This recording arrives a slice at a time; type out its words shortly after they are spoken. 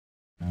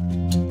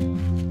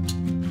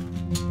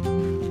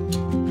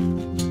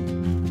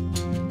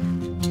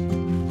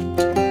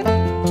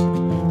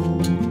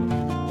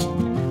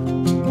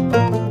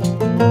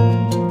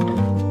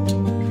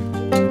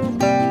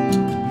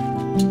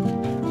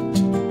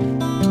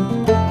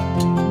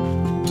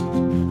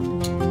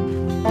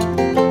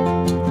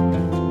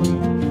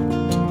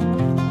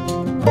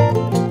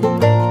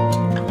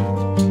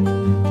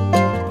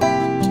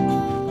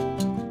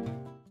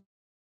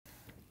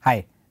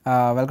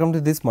welcome to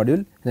this module.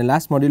 In the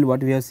last module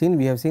what we have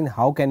seen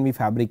how can we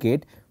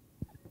fabricate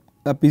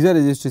a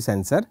piezoresistive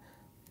sensor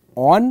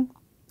on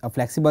a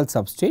flexible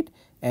substrate,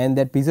 and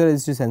that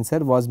piezoresistive sensor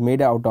was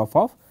made out of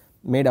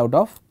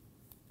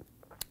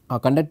a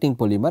conducting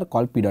polymer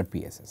called PEDOT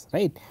PSS,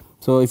 right.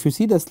 So, if you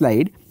see the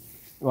slide,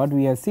 what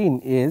we have seen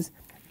is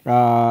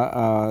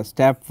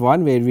step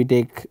 1 where we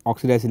take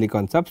oxidized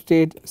silicon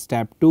substrate,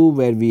 step 2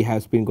 where we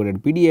have spin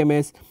coated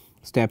PDMS,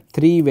 step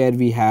 3 where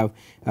we have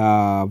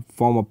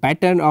form a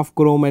pattern of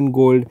chrome and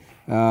gold,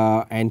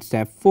 and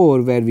step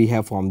 4 where we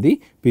have formed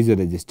the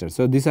piezoresistor.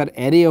 So, these are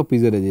array of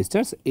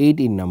piezoresistors 8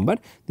 in number.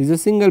 This is a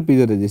single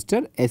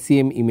piezoresistor,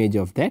 SEM image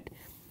of that.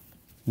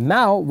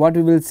 Now, what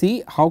we will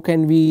see, how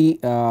can we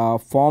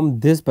form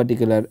this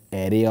particular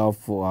array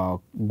of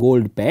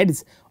gold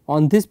pads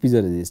on this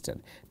piezoresistor.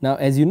 Now,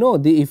 as you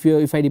know,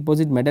 if I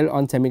deposit metal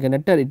on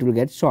semiconductor, it will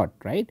get short,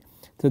 right.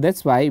 So, that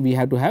is why we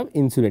have to have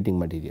insulating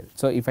material.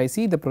 So, if I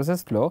see the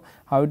process flow,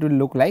 how it will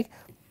look like,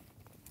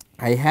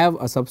 I have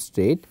a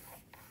substrate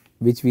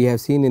which we have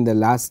seen in the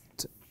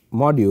last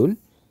module,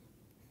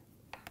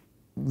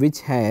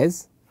 which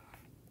has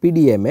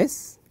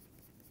PDMS,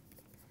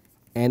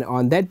 and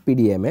on that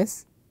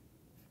PDMS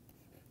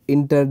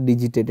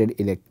interdigitated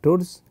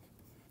electrodes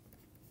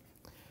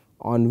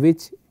on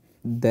which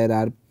there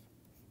are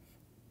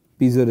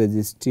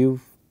piezoresistive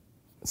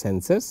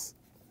sensors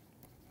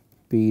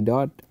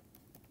PEDOT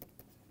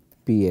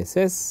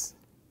PSS.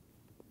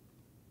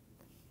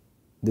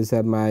 These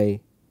are my,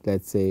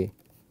 let us say,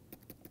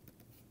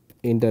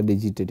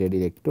 interdigitated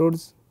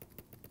electrodes,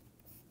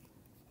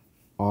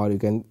 or you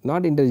can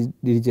not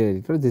interdigitated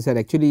electrodes, these are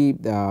actually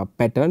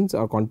patterns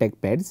or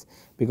contact pads,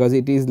 because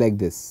it is like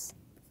this,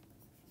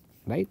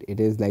 right,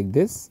 it is like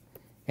this,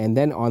 and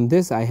then on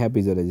this I have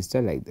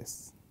piezoresistor like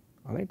this,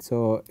 alright.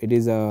 So, it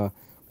is a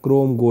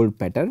chrome gold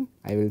pattern,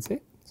 I will say.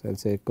 So, I will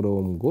say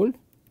chrome gold,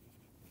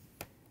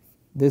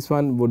 this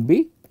one would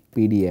be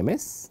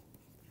PDMS,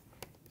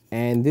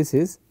 and this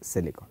is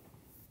silicon.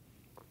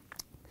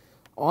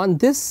 On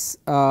this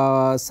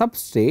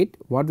substrate,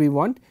 what we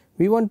want?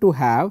 We want to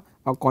have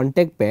a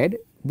contact pad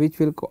which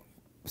will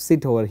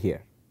sit over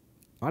here,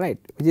 alright,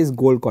 which is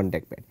gold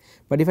contact pad.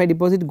 But if I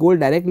deposit gold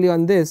directly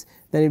on this,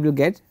 then it will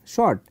get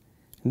short.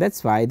 That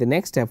is why the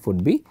next step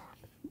would be,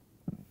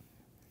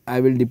 I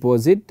will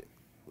deposit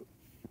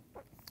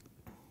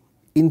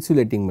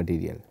insulating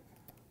material,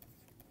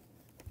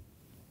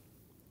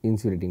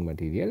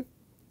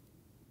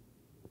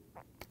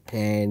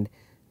 and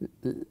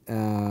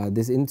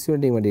this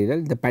insulating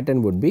material, the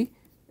pattern would be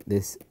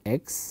this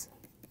X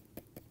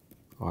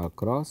or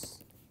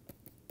cross,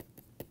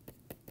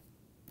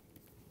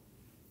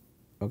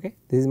 okay.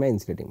 This is my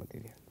insulating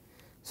material.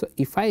 So,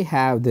 if I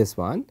have this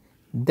one,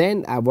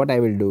 then what I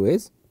will do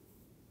is,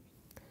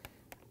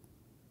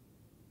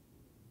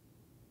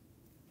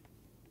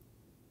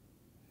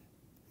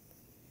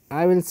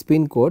 I will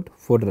spin coat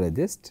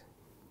photoresist,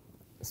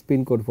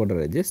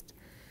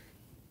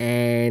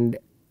 and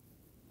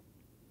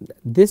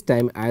this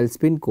time I will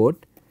spin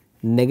coat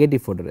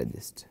negative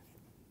photoresist,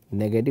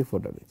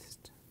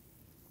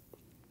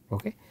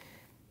 okay.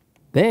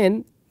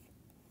 Then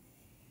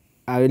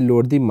I will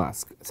load the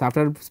mask. So,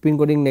 after spin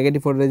coating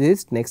negative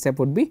photoresist, next step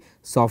would be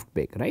soft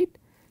bake, right.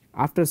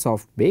 After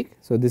soft bake,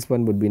 so this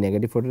one would be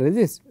negative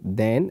photoresist,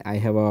 then I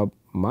have a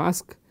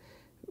mask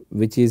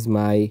which is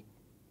my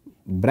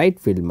bright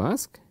field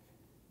mask,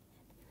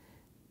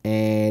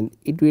 and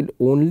it will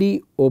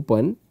only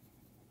open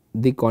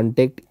the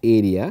contact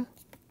area.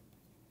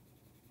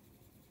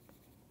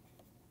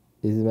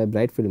 This is my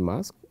bright field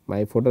mask,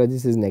 my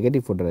photoresist is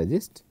negative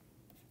photoresist,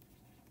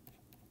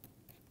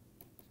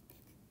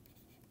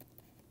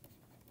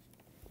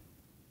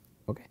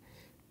 okay.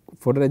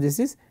 Photoresist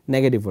is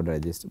negative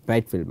photoresist,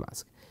 bright field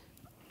mask.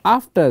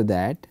 After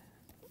that,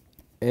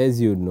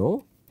 as you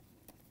know,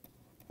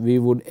 we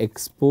would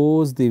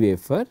expose the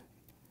wafer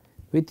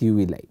with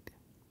UV light.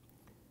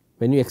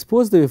 When you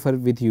expose the wafer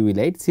with UV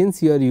light,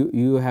 since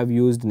you have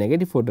used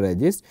negative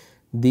photoresist,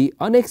 the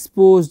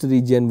unexposed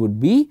region would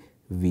be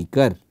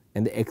weaker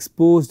and the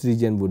exposed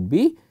region would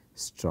be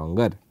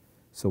stronger.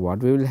 So, what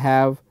we will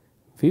have?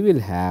 We will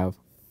have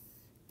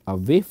a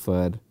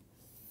wafer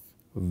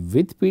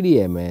with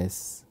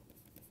PDMS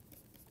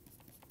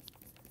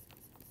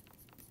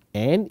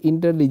and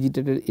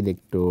interdigitated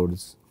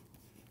electrodes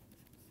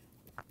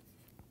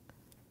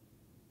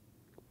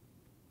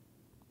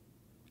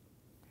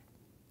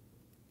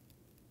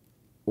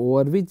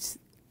over which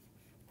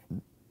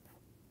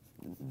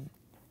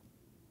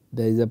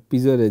there is a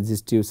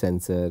piezoresistive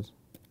sensor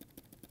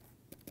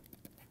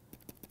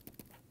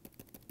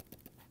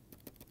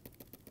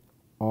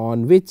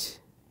on which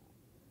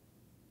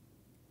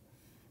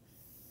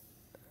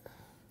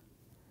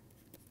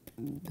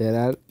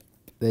there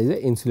is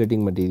a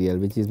insulating material,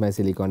 which is my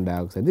silicon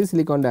dioxide. This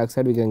silicon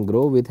dioxide we can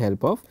grow with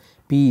help of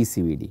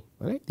PECVD,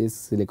 alright. This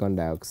silicon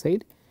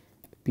dioxide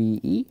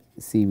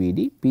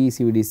PECVD,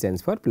 PECVD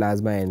stands for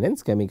plasma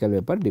enhanced chemical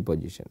vapor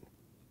deposition,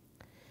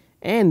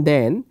 and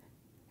then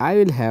I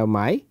will have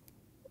my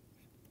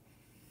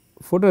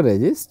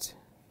photoresist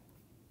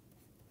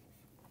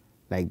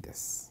like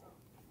this.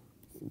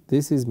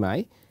 This is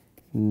my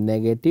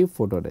negative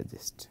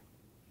photoresist.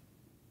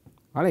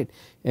 All right.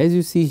 As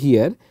you see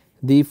here,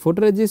 the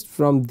photoresist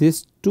from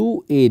this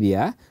 2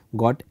 area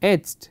got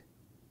etched,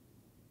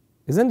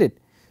 is not it?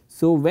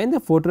 So, when the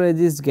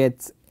photoresist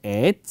gets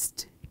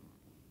etched,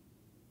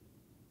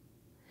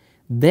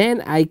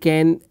 then I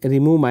can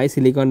remove my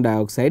silicon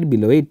dioxide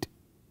below it,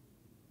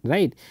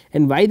 right.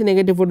 And why the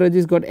negative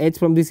photoresist got etched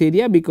from this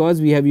area?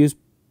 Because we have used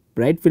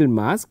bright field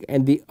mask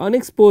and the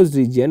unexposed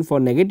region for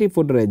negative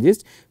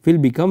photoresist will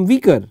become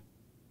weaker,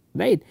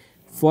 right.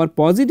 For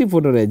positive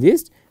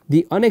photoresist,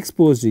 the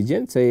unexposed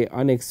region, say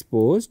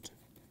unexposed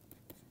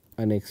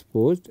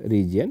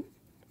region.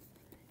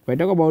 If I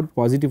talk about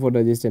positive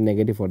photoresist and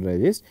negative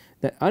photoresist,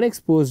 the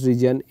unexposed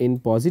region in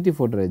positive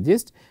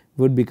photoresist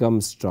would become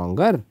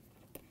stronger,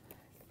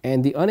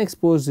 and the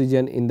unexposed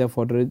region in the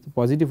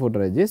positive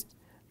photoresist,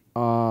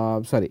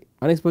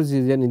 unexposed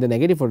region in the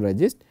negative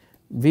photoresist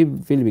will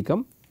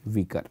become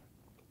weaker.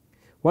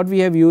 What we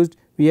have used?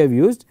 We have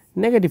used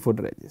negative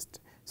photoresist.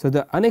 So,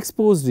 the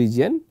unexposed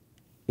region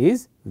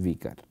is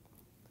weaker.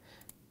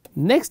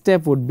 Next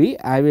step would be,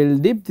 I will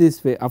dip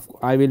this way,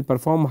 I will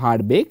perform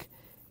hard bake,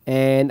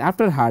 and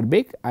after hard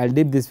bake I will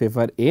dip this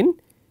wafer in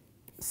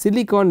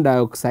silicon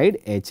dioxide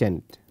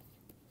etchant.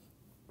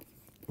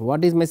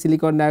 What is my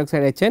silicon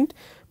dioxide etchant?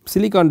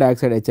 Silicon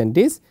dioxide etchant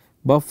is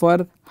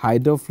buffer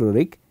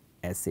hydrofluoric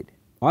acid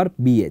or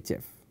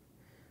BHF.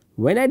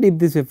 When I dip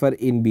this wafer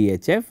in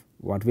BHF,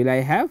 what will I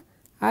have?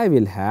 I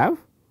will have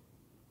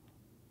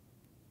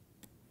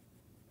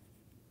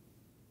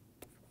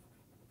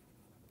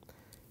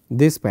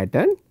this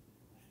pattern,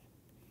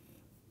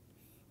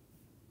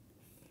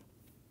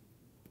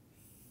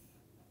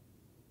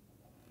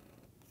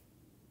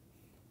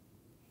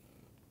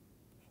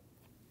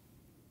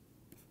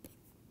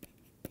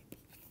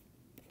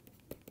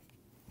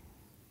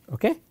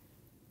 okay,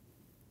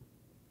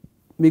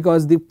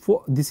 because the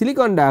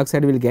silicon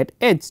dioxide will get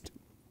etched.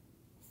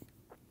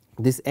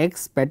 This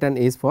X pattern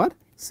is for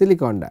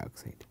silicon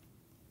dioxide,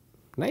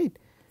 right.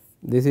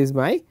 This is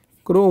my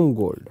chrome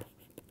gold,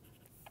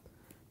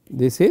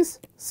 this is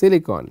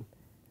silicon,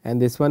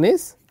 and this one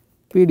is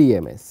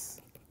PDMS.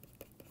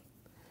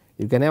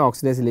 You can have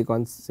oxidized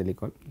silicon,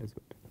 that is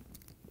good.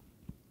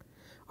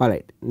 All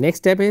right. Next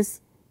step is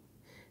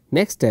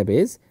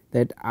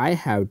that I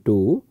have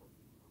to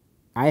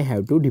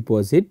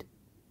deposit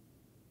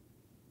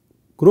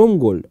chrome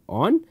gold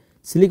on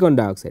silicon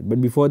dioxide, but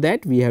before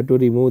that we have to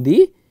remove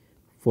the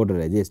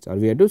photoresist, or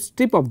we have to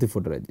strip off the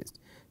photoresist.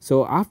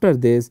 So, after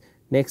this,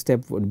 next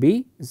step would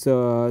be,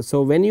 so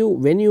when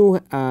you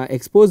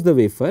expose the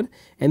wafer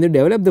and you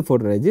develop the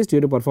photoresist, you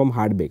have to perform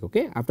hard bake.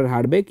 Okay. After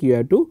hard bake, you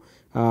have to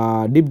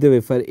dip the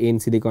wafer in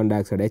silicon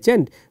dioxide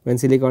etchant. When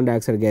silicon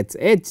dioxide gets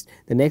etched,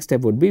 the next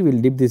step would be, we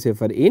will dip this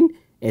wafer in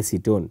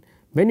acetone.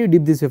 When you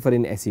dip this wafer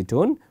in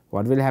acetone,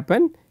 what will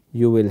happen?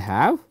 You will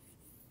have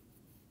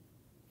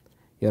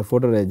your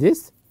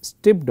photoresist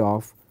stripped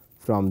off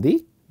from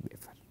the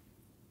wafer.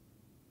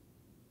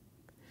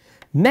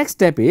 Next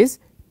step is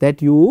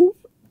that you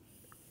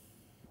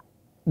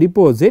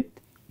deposit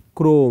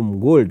chrome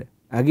gold.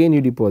 Again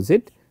you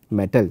deposit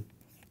metal,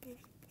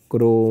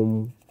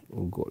 chrome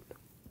gold,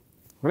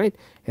 right.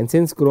 And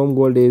since chrome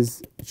gold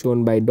is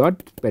shown by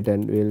dot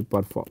pattern, we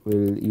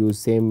will use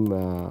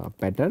same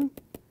pattern.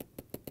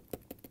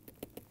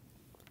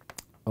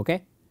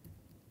 Okay.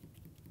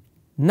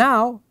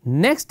 Now,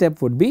 next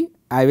step would be,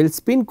 I will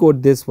spin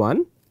coat this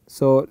one.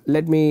 So,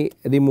 let me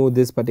remove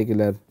this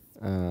particular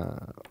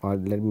or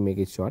let me make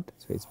it short,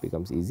 so it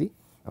becomes easy.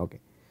 Okay.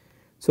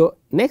 So,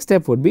 next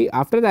step would be,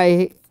 after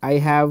I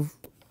have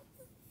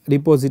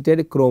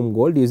deposited chrome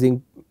gold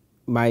using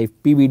my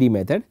PVD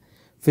method,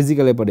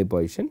 physical vapor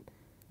deposition,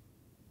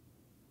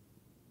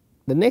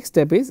 the next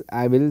step is,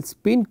 I will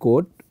spin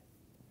coat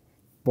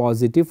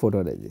positive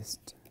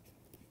photoresist,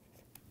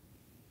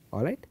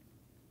 all right,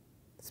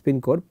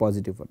 spin coat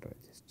positive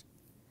photoresist,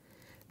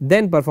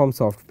 then perform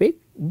soft bake,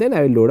 then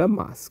I will load a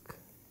mask,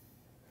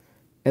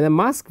 and the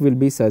mask will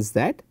be such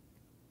that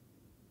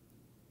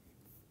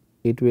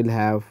it will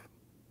have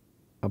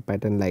a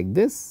pattern like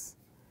this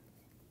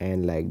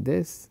and like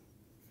this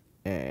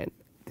and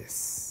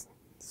this.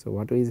 So,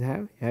 what is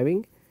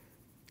having?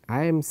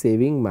 I am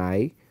saving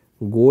my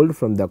gold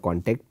from the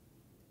contact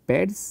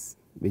pads,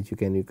 which you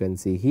can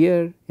see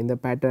here in the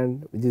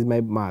pattern, which is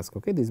my mask.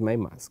 Okay, this is my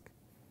mask.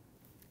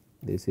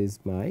 This is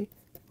my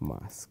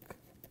mask,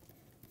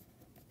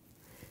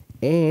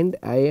 and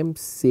I am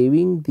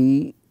saving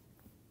the,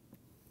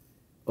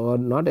 or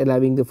not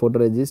allowing the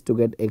photoresist to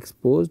get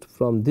exposed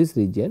from this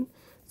region,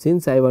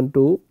 since I want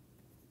to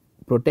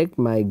protect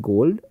my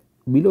gold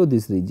below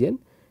this region,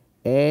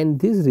 and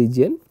this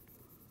region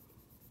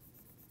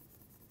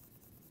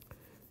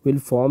will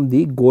form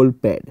the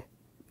gold pad,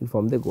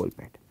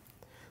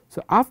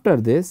 So, after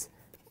this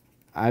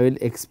I will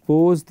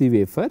expose the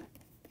wafer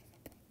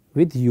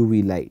with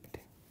UV light,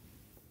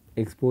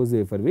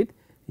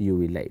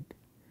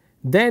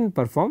 then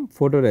perform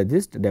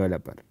photoresist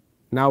developer.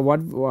 Now, what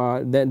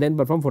then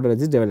perform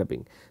photoresist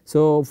developing.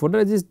 So,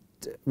 photoresist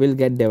photoresist will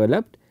get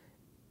developed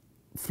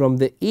from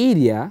the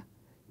area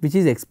which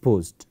is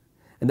exposed,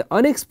 and the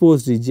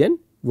unexposed region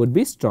would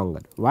be stronger.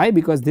 Why?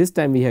 Because this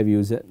time we have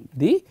used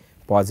the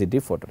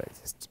positive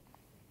photoresist,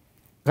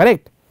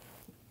 correct.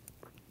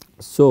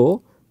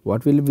 So,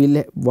 what we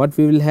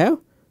will have?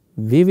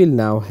 We will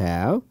now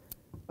have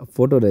a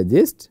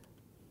photoresist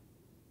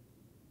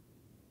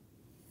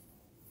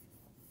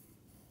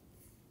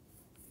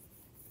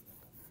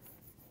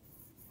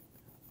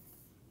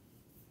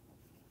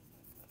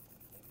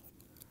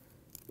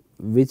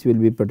which will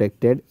be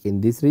protected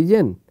in this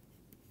region,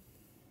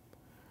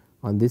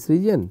 on this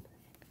region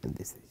and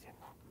this region.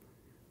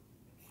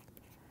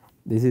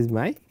 This is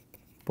my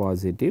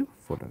positive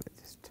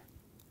photoresist,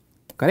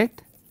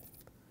 correct.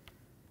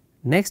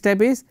 Next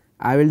step is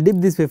I will dip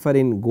this wafer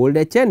in gold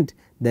etchant,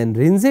 then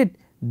rinse it,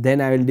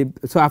 then I will dip.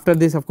 So, after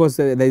this of course,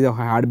 there is a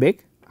hard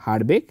bake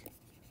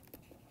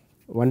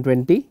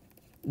 120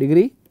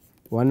 degree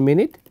 1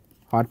 minute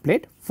hot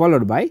plate,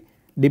 followed by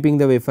dipping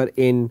the wafer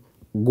in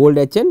gold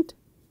etchant,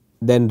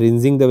 then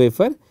rinsing the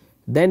wafer,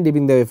 then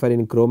dipping the wafer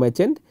in chrome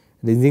etchant,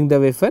 rinsing the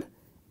wafer,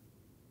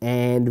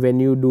 and when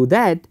you do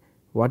that,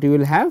 what you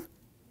will have?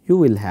 You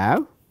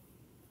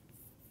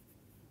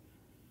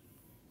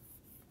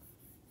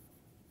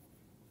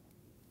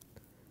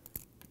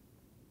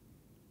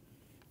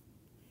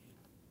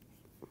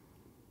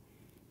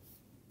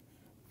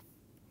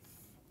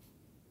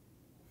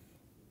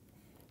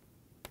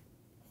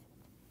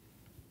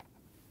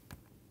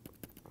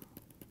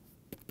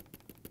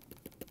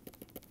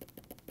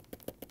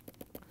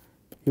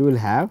will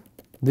have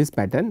this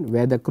pattern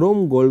where the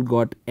chrome gold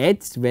got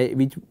etched,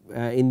 which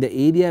in the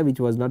area which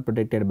was not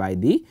protected by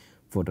the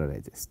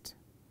photoresist,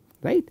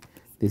 right.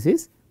 This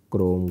is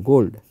chrome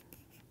gold.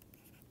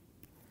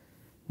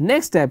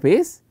 Next step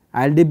is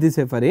I will dip this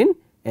wafer in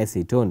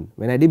acetone.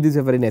 When I dip this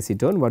wafer in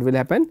acetone, what will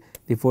happen?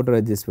 The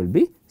photoresist will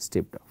be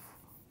stripped off.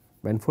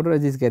 When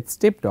photoresist gets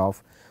stripped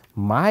off,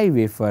 my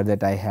wafer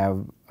that I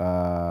have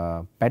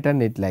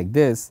patterned it like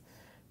this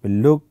will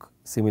look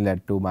similar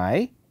to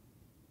my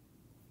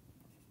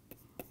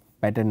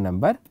pattern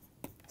number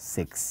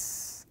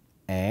 6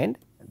 and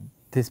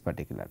this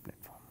particular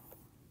platform,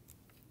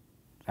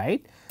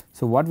 right.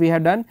 So, what we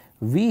have done?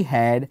 We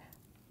had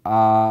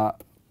a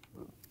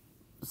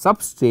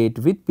substrate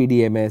with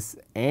PDMS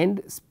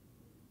and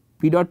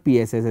PEDOT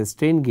PSS as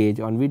strain gauge,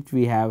 on which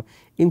we have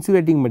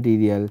insulating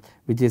material,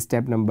 which is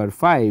step number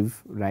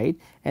 5, right,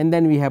 and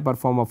then we have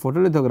performed a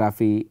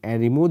photolithography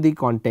and remove the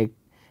contact,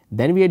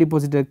 then we have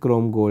deposited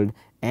chrome gold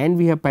and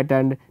we have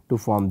patterned to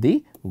form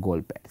the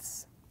gold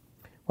pads.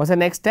 What is the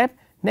next step?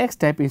 Next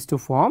step is to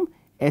form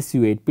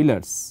SU8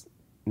 pillars.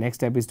 Next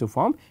step is to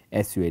form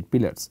SU8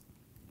 pillars.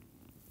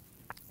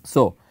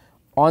 So,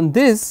 on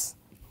this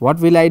what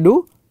will I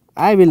do?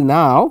 I will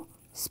now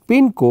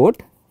spin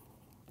coat,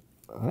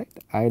 right.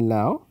 I will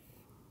now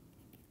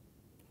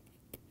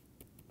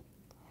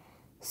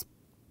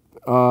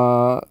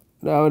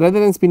rather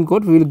than spin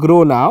coat, we will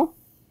grow now.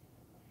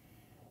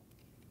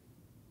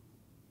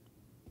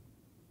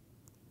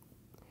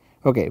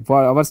 Okay,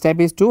 for our step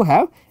is to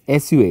have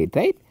SU8,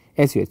 right,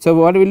 SU8. So,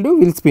 what we will do?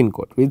 We will spin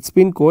coat, we will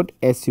spin coat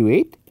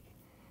SU8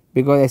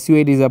 because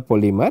SU8 is a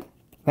polymer,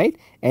 right,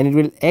 and it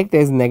will act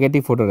as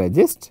negative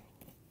photoresist.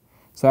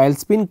 So, I will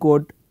spin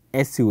coat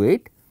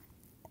SU8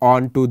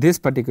 onto this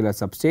particular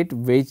substrate,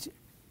 which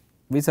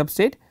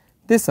substrate?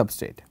 This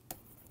substrate,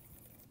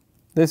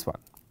 this one,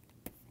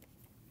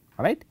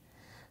 all right.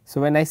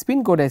 So, when I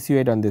spin coat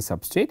SU8 on this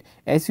substrate,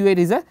 SU8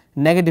 is a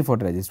negative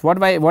photoresist.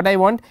 What I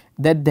want,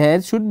 that there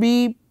should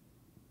be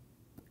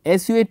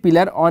SU8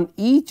 pillar on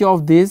each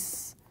of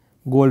this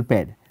gold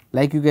pad,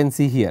 like you can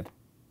see here,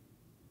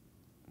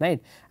 right.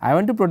 I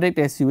want to protect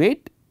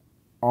SU8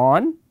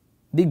 on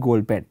the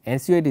gold pad.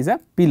 SU8 is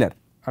a pillar,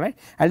 all right.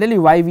 I will tell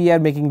you why we are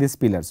making these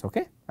pillars,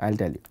 okay. I will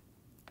tell you.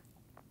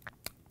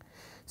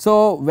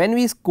 So, when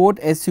we coat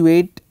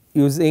SU8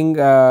 using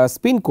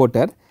spin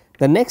coater,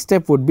 the next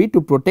step would be to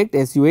protect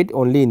SU8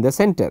 only in the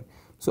center.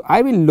 So,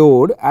 I will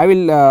load, I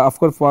will of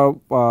course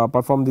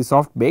perform the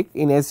soft bake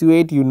in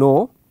SU8, you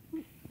know.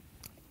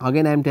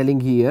 Again I am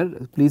telling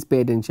here, please pay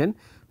attention,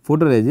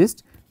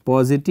 photoresist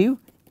positive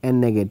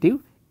and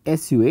negative,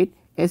 SU8.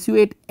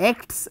 SU8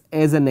 acts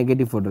as a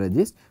negative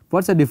photoresist. What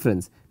is the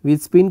difference?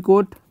 With spin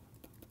coat,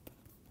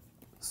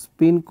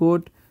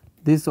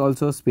 this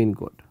also spin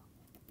coat.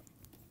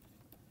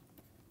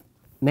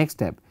 Next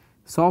step,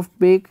 soft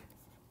bake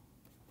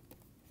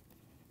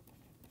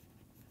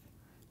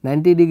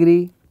 90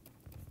 degree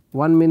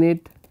 1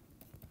 minute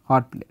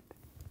hot plate.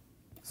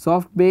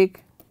 Soft bake,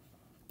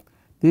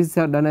 this is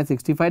done at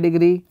 65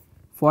 degree.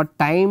 For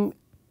time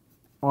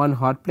on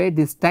hot plate,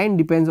 this time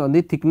depends on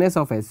the thickness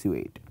of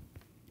SU8,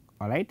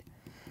 all right.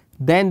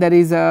 Then there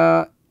is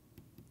a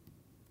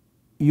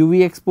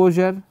UV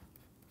exposure,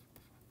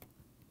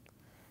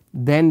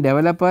 then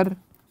developer,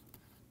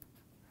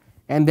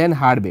 and then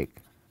hard bake.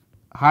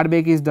 Hard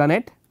bake is done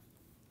at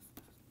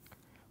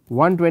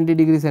 120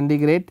 degree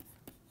centigrade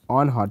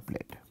on hot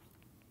plate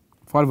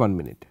for 1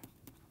 minute,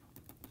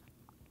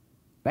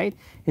 right.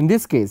 In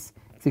this case,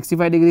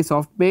 65 degree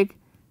soft bake,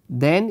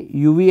 then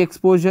UV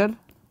exposure,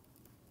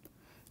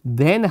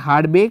 then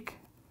hard bake,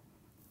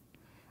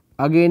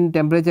 again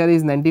temperature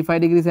is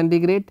 95 degree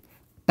centigrade,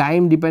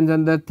 time depends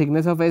on the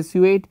thickness of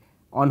SU8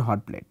 on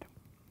hot plate.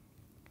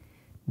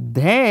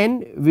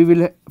 Then we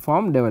will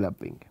form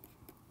developing.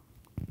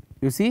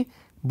 You see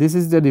this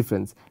is the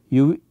difference,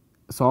 UV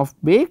soft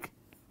bake,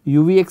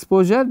 UV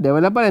exposure,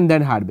 developer and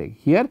then hard bake.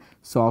 Here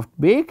soft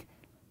bake,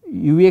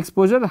 UV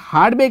exposure,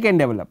 hard bake and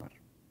developer,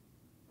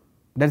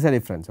 that is the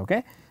difference.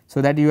 Okay.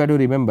 So, that you have to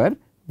remember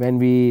when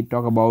we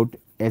talk about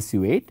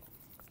SU8.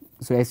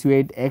 So,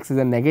 SU8 acts as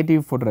a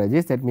negative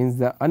photoresist, that means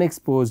the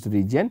unexposed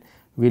region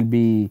will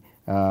be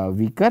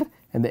weaker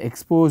and the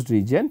exposed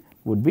region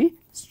would be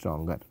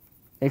stronger.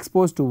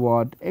 Exposed to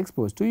what?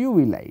 Exposed to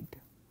UV light,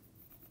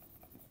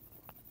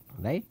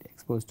 right,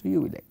 exposed to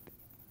UV light.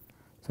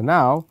 So,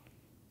 now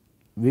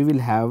we will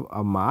have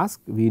a mask,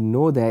 we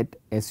know that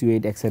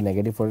SU8 acts as a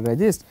negative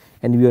photoresist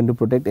and we want to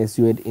protect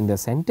SU8 in the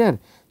center.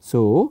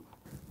 So,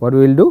 what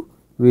we will do?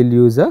 We will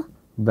use a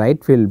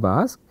bright field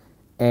mask,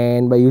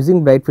 and by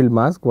using bright field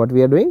mask what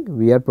we are doing?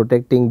 We are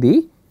protecting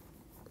the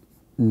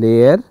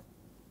layer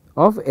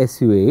of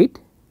SU8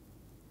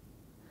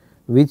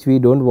 which we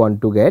do not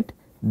want to get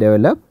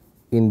developed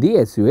in the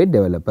SU8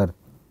 developer.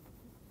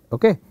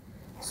 Okay.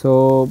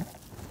 So,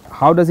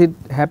 how does it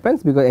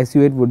happens? Because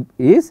SU8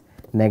 is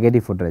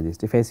negative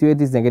photoresist. If SU8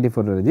 is negative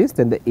photoresist,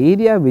 then the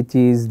area which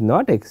is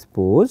not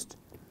exposed,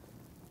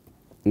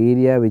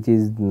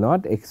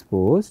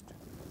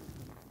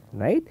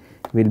 right,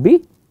 will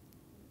be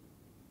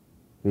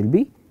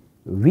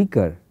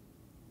weaker,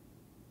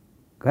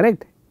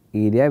 correct.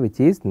 Area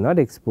which is not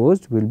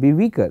exposed will be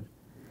weaker.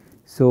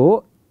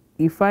 So,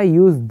 if I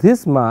use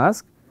this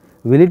mask,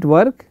 will it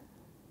work?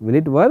 Will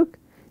it work?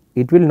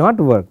 It will not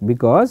work,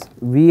 because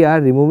we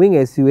are removing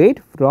SU8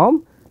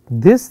 from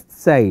this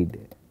side,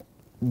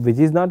 which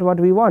is not what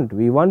we want.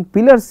 We want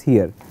pillars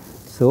here.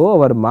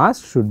 So, our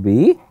mask should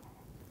be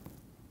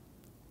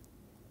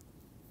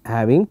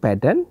having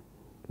pattern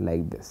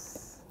like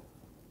this.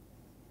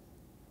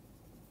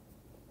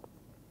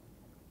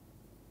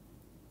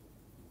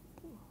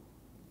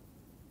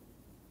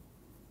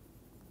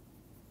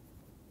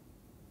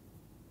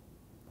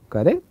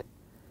 Correct.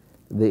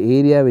 The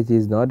area which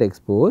is not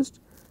exposed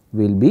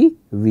will be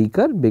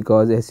weaker,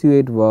 because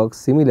SU8 works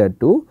similar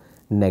to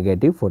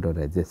negative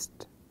photoresist.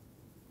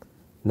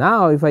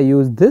 Now, if I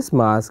use this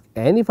mask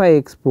and if I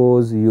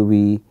expose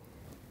the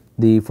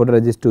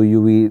photoresist to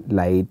UV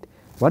light,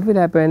 what will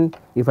happen?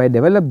 If I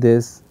develop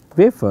this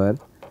wafer,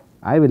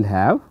 I will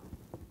have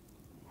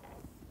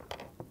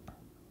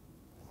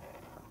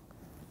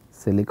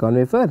silicon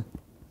wafer,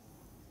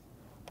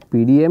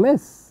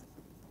 PDMS,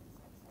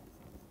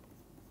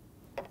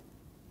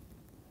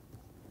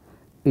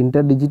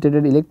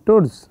 interdigitated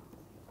electrodes,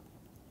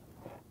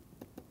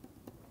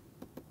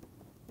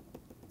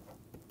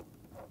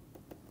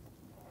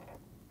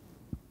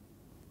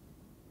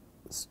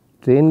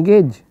 strain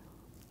gauge,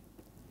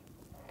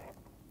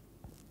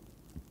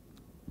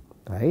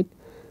 right.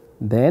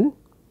 Then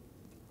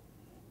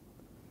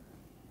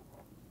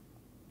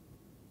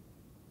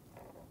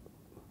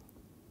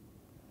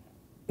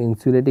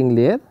insulating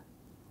layer,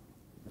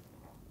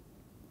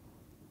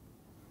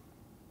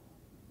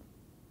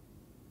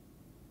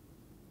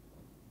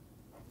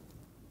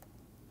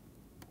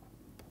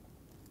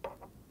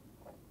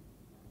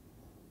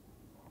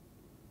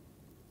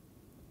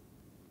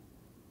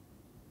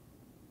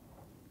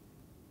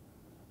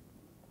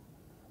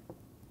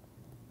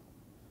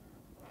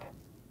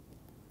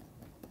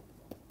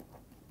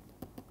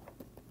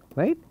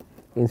 right.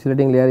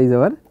 Insulating layer is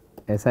our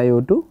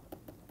SiO2,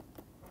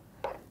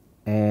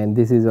 and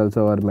this is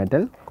also our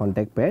metal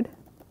contact pad.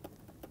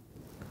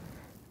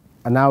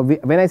 Now,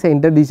 when I say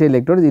interdigitated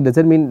electrodes, it does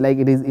not mean like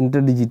it is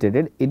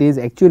interdigitated, it is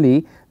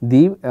actually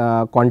the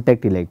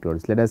contact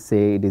electrodes. Let us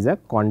say it is a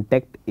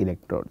contact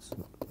electrodes,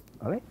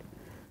 all right.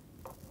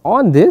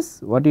 On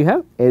this, what you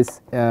have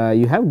is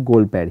you have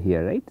gold pad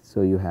here, right.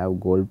 So, you have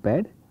gold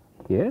pad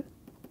here,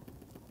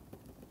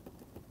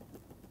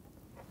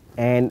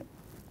 and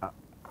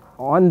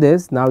on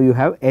this now you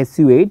have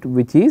SU8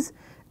 which is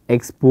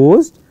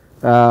exposed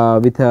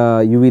with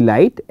a UV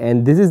light,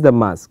 and this is the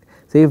mask.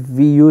 So, if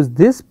we use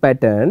this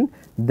pattern,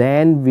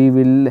 then we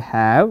will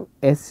have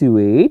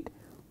SU8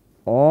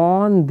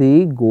 on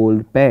the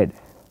gold pad.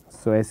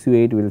 So,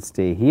 SU8 will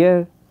stay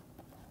here,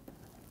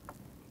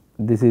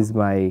 this is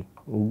my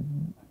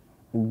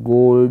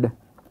gold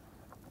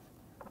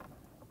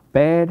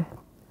pad,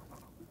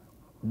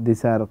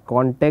 these are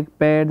contact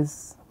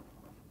pads,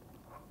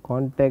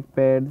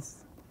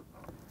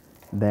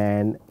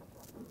 then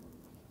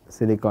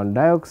silicon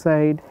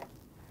dioxide,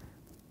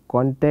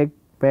 contact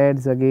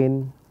pads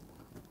again,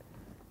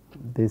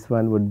 this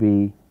one would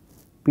be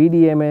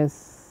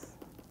PDMS,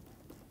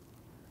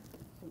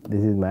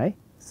 this is my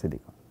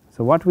silicon.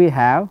 So, what we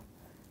have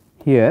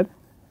here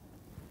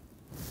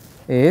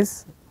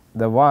is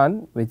the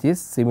one which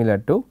is similar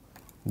to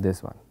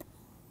this one.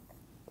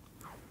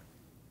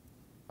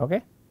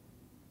 Okay.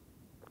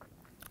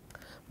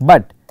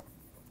 But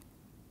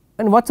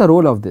And what is the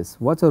role of this?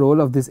 What is the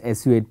role of this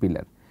SU8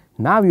 pillar?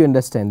 Now you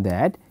understand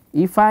that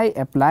if I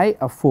apply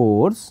a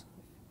force,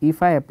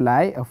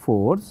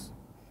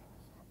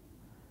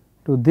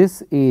 to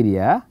this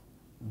area,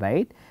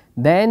 right,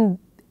 then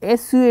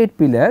SU8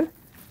 pillar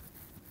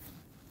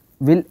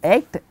will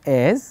act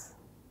as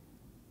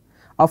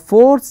a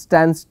force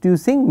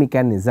transducing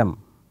mechanism.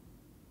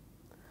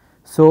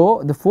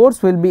 So, the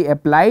force will be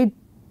applied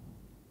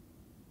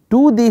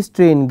to the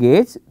strain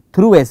gauge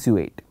through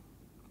SU8.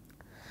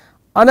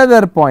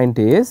 Another point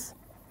is,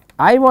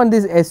 I want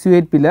this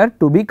SU8 pillar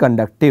to be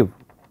conductive.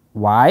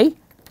 Why?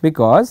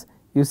 Because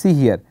you see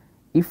here,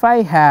 if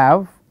I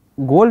have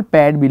gold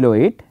pad below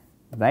it,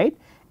 right,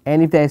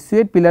 and if the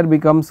SU8 pillar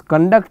becomes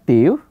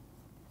conductive,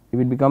 if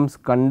it becomes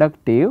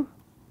conductive,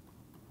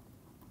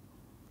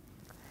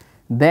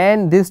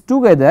 then this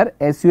together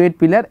SU8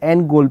 pillar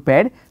and gold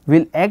pad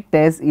will act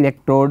as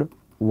electrode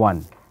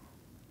 1.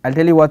 I will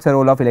tell you what is the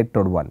role of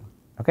electrode 1.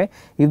 Okay.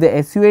 If the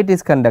SU8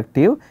 is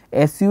conductive,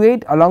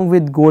 SU8 along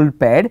with gold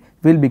pad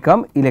will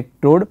become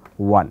electrode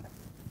 1.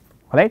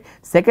 Alright.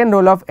 Second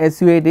role of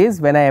SU8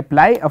 is when I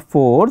apply a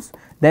force,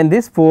 then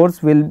this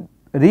force will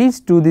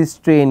reach to the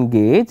strain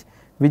gauge,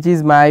 which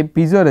is my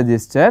piezo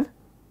resistor,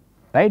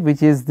 right,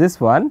 which is this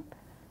one,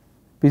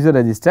 piezo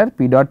resistor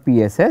PEDOT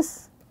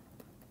PSS,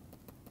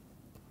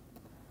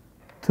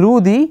 through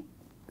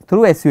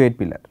SU8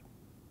 pillar,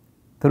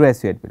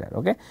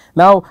 Okay.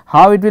 Now,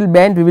 how it will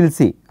bend, we will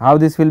see how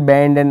this will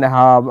bend and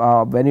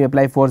how when you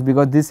apply force,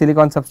 because this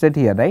silicon substrate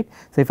here, right.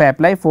 So, if I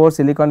apply force,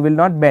 silicon will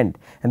not bend,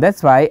 and that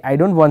is why I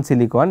do not want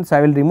silicon. So,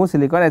 I will remove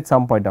silicon at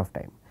some point of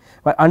time,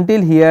 but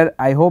until here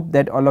I hope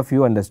that all of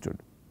you understood,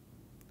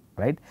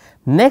 right.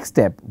 Next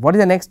step, what is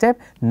the next step?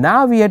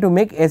 Now, we have to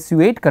make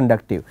SU8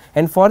 conductive,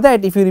 and for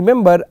that, if you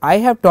remember, I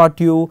have taught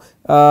you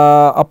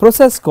a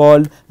process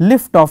called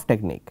lift off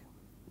technique,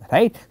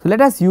 right. So,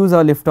 let us use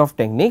our lift off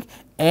technique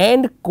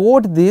and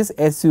coat this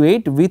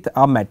SU8 with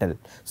a metal,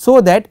 so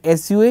that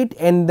SU8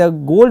 and the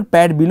gold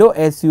pad below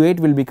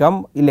SU8 will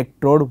become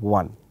electrode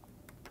 1.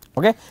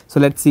 Okay. So,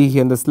 let us see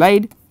here in the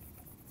slide.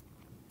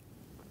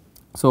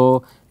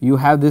 So, you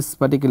have this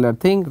particular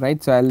thing,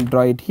 right. So, I will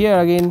draw it here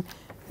again,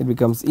 it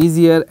becomes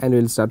easier and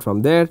we will start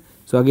from there.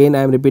 So, again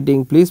I am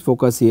repeating, please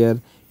focus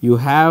here. You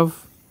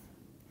have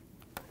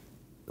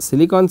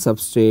silicon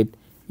substrate,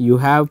 you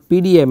have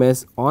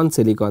PDMS on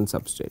silicon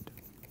substrate,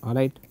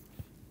 alright.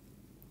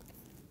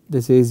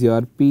 This is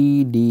your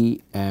PDMS,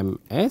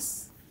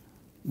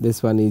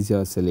 this one is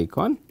your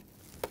silicon,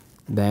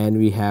 then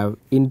we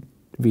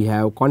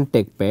have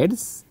contact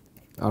pads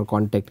or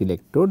contact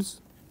electrodes,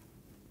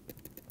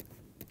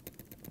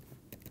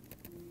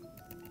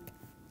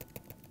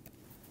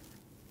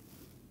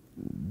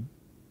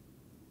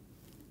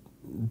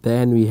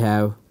 then we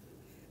have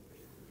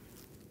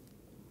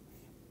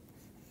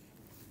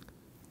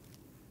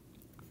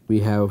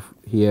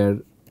here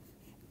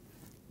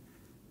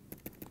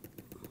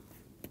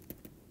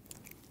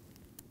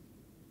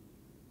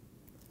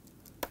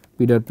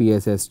PEDOT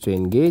PSS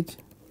strain gauge,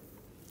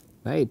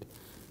 right.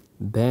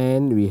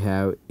 Then we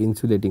have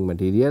insulating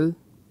material,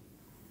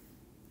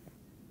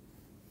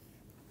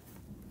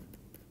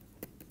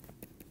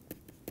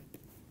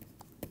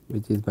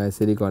 which is my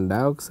silicon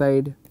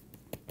dioxide,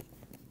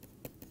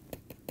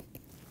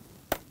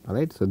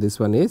 alright. So, this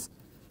one is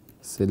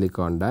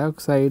silicon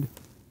dioxide,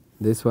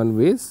 this one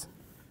is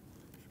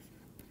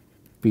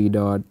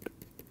PEDOT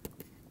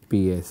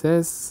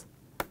PSS,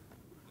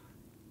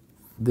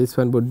 this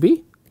one would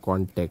be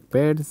contact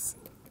pads,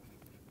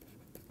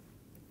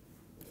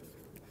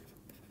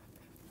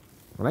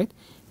 right,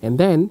 and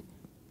then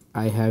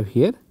I have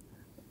here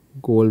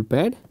gold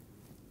pad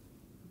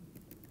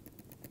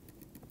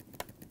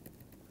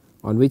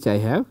on which I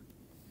have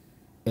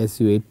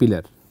SU8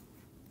 pillar.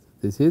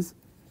 This is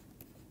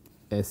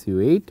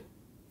SU8,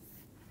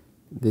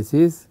 this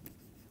is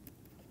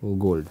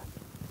gold,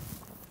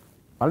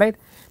 alright.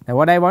 Now,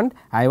 what I want?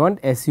 I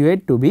want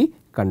SU8 to be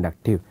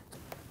conductive.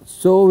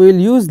 So, we will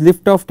use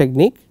lift off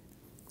technique,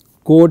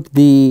 coat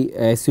the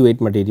SU8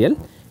 material,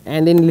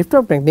 and in lift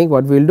off technique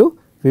what we will do?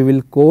 We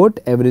will coat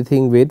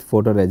everything with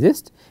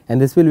photoresist,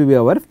 and this will be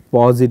our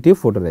positive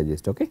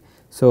photoresist. Okay.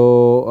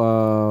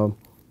 So,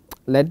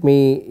 let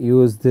me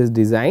use this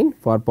design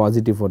for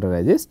positive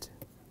photoresist,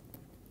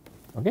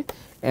 okay,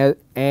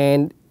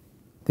 and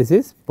this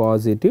is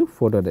positive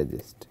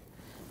photoresist.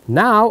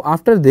 Now,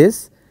 after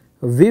this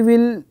we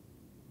will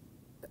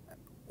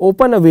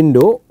open a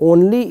window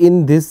only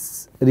in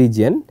this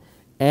region,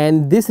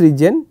 and this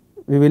region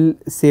we will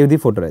save the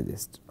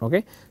photoresist.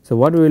 Okay. So,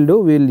 what we will do?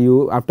 We will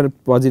use, after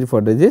positive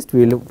photoresist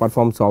we will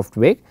perform soft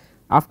bake.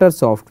 After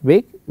soft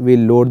bake we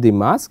will load the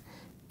mask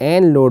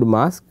and load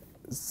mask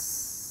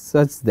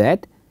such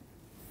that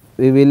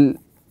we will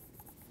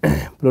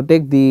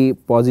protect the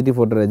positive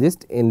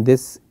photoresist in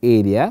this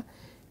area,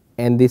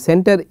 and the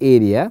center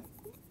area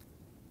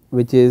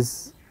which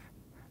is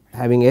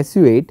having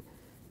SU8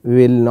 we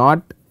will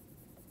not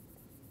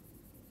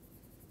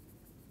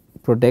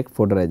protect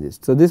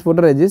photoresist. So, this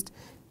photoresist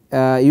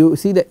you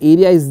see the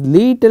area is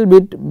little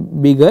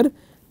bit bigger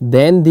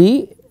than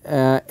the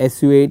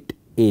SU8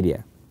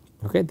 area.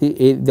 Okay.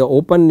 The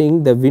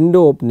opening, the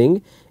window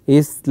opening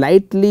is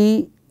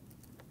slightly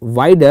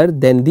wider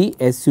than the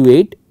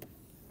SU8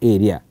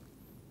 area.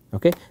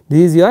 Okay. This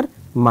is your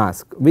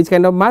mask. Which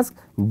kind of mask?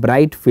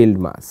 Bright field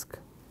mask.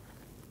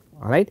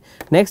 Alright.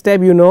 Next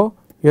step, you know,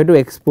 you have to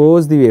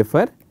expose the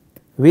wafer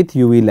with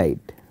UV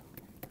light,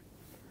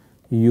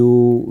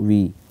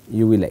 UV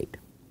light,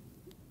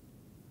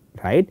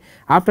 right.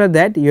 After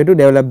that, you have to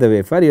develop the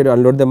wafer, you have to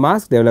unload the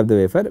mask, develop the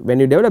wafer. When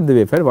you develop the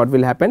wafer, what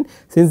will happen?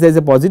 Since there is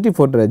a positive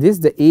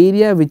photoresist, the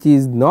area which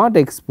is not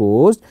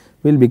exposed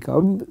will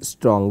become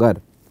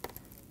stronger.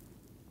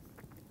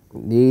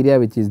 The area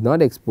which is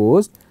not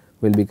exposed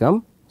will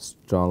become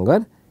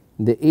stronger,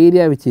 the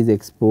area which is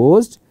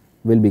exposed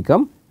will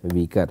become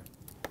weaker.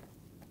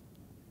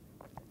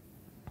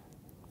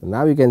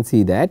 Now, you can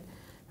see that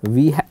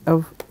we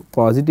have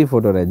positive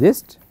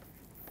photoresist,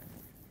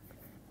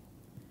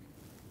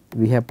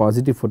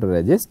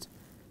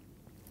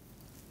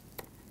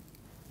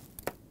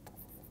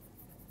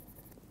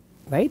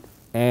 right,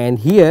 and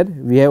here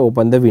we have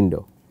opened the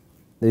window.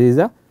 This is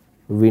a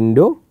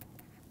window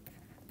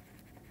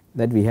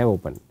that we have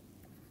opened,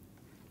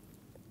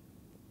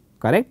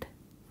 correct.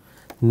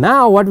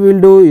 Now, what we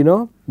will do, you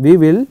know, we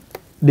will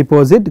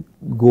deposit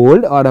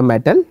gold or a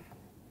metal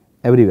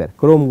everywhere,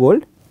 chrome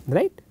gold,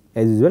 right,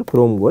 as usual,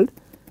 chrome gold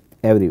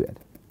everywhere.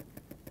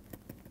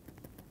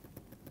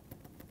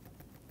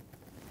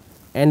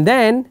 And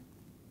then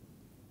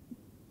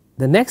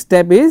the next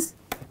step is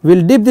we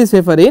will dip this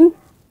wafer in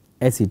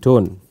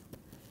acetone.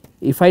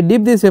 If I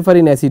dip this wafer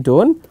in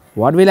acetone,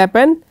 what will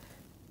happen?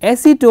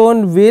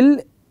 Acetone will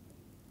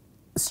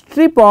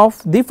strip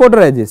off the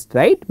photoresist,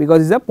 right,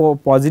 because it is a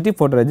positive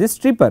photoresist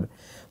stripper.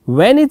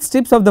 When it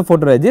strips off the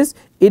photoresist,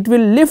 it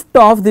will lift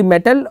off the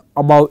metal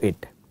above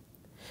it,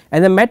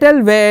 and the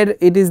metal where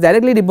it is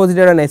directly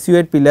deposited on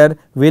SU8 pillar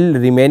will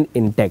remain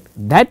intact.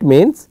 That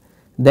means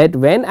that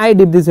when I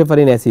dip this wafer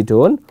in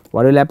acetone,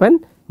 what will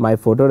happen? My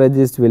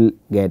photoresist will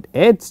get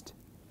etched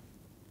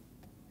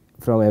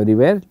from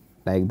everywhere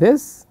like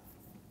this,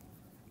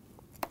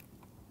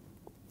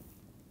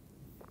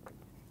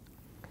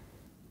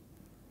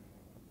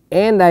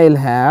 and I will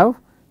have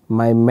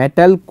my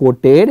metal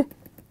coated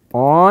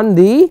on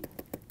the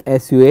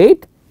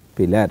SU8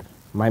 pillar.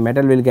 My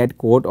metal will get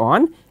coat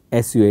on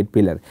SU8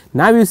 pillar.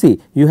 Now, you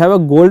see, you have a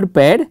gold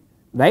pad,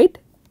 right,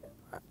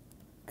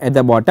 at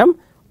the bottom.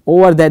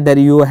 Over that there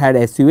you had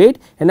SU8,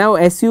 and now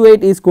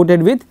SU8 is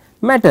coated with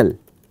metal.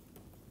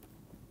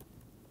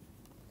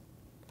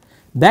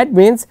 That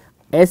means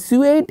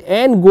SU8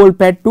 and gold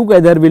pad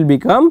together will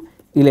become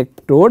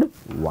electrode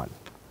 1.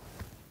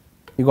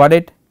 You got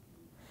it?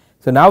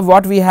 So, now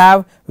what we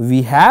have?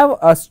 We have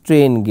a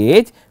strain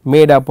gauge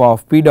made up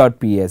of PEDOT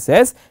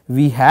PSS,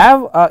 we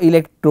have a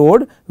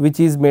electrode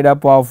which is made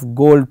up of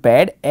gold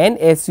pad and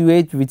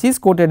SU8 which is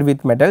coated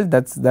with metal,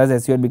 thus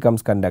SU8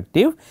 becomes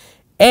conductive,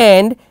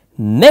 and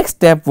next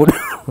step would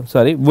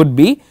would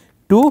be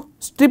to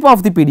strip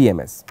off the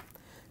PDMS.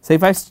 So,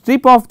 if I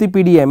strip off the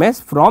PDMS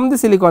from the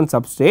silicon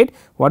substrate,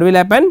 what will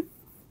happen?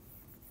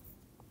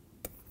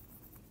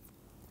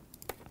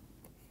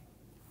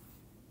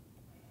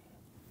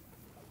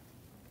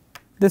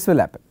 This will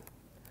happen.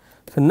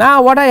 So,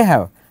 now what I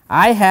have?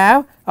 I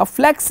have a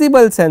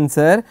flexible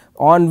sensor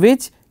on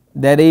which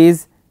there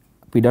is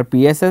PEDOT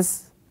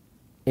PSS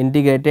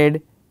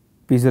integrated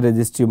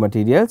piezoresistive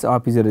materials or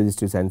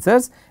piezoresistive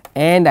sensors,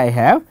 and I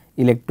have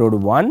electrode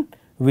 1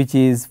 which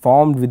is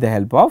formed with the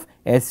help of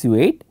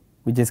SU8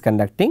 which is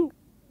conducting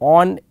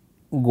on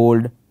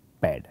gold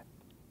pad,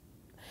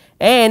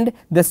 and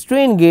the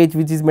strain gauge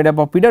which is made up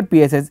of PEDOT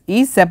PSS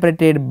is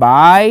separated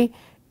by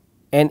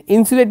an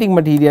insulating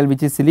material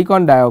which is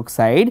silicon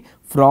dioxide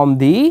from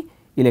the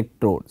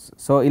electrodes.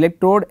 So,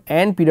 electrode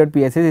and PEDOT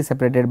PSS is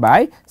separated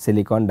by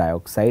silicon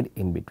dioxide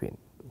in between.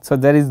 So,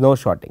 there is no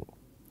shorting,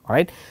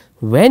 alright.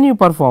 When you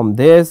perform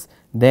this,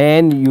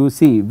 then you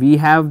see we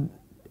have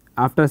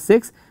after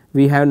 6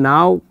 we have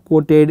now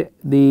coated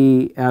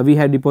the we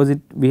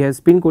have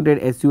spin coated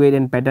SU8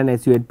 and pattern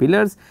SU8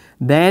 pillars.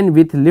 Then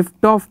with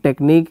lift off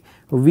technique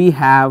we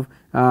have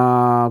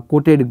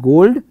coated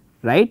gold,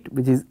 right,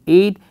 which is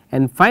 8,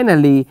 and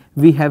finally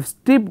we have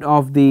stripped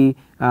off the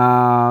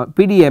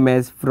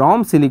PDMS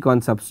from silicon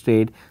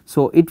substrate.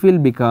 So, it will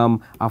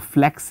become a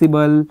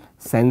flexible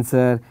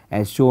sensor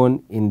as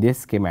shown in this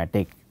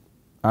schematic,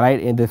 alright.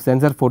 In the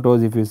sensor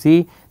photos, if you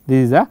see,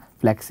 this is a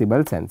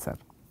flexible sensor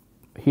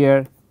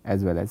here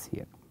as well as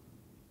here,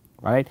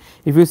 alright.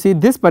 If you see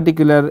this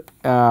particular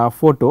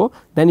photo,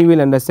 then you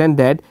will understand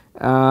that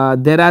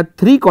there are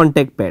 3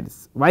 contact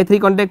pads. Why 3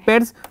 contact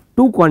pads?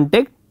 2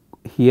 contact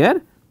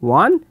here,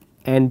 1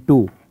 and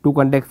 2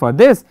 contact for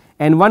this,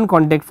 and 1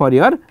 contact for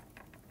your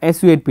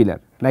SU8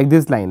 pillar, like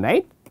this line,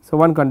 right. So,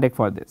 1 contact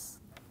for this.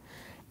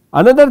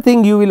 Another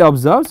thing you will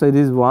observe, so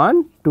this is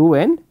 1, 2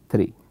 and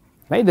 3,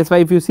 right. That is why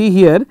if you see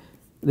here,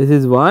 this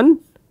is 1,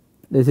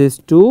 this is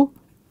 2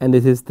 and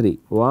this is 3,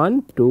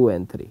 1, 2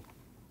 and 3.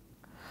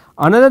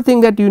 Another thing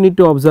that you need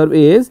to observe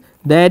is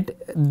that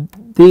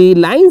the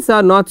lines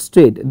are not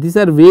straight, these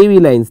are wavy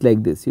lines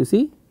like this, you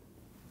see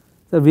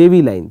the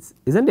wavy lines,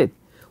 is not it.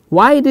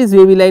 Why it is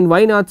wavy line,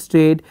 why not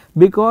straight?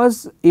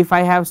 Because if I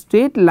have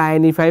straight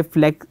line, if I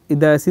flex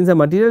since the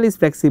material is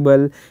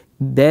flexible,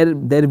 there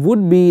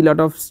would be lot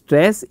of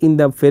stress in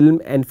the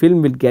film and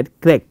film will get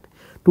cracked.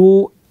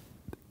 To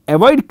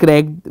avoid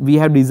crack, we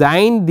have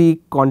designed the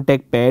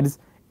contact pads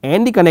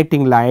and the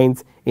connecting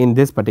lines in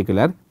this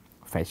particular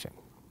fashion.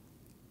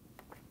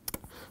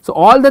 So,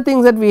 all the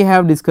things that we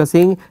have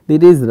discussing,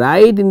 it is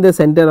right in the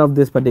center of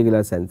this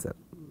particular sensor,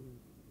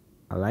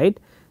 all right.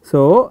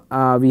 So,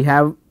 we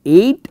have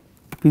 8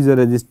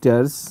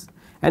 piezoresistors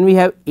and we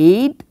have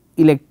 8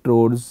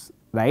 electrodes,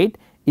 right.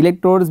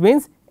 Electrodes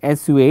means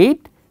SU8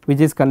 which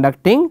is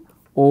conducting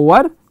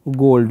over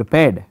gold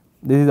pad,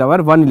 this is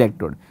our one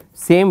electrode.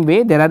 Same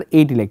way there are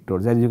 8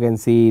 electrodes as you can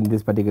see in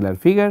this particular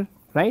figure,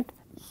 right.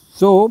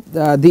 So,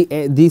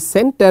 the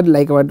center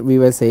like what we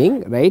were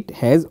saying, right,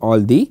 has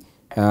all the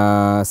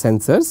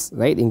sensors,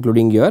 right,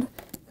 including your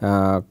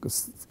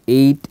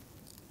 8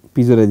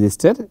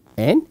 piezoresistor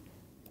and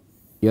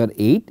your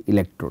 8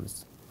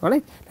 electrodes,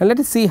 alright. Now, let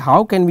us see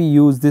how can we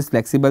use this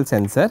flexible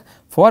sensor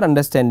for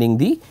understanding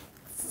the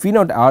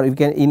phenotype, or you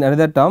can in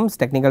another terms,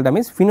 technical term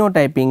is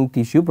phenotyping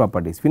tissue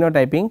properties.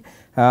 Phenotyping,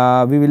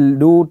 we will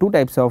do 2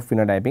 types of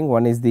phenotyping,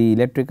 one is the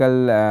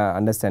electrical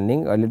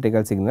understanding,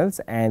 electrical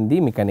signals and the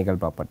mechanical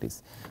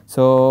properties.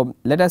 So,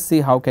 let us see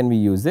how can we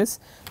use this.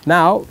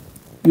 Now,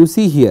 you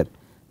see here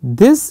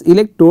this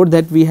electrode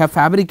that we have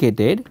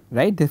fabricated,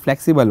 right, the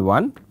flexible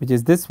one which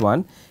is this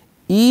one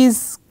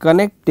is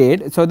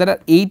connected. So, there are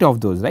 8 of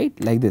those, right,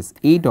 like this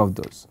 8 of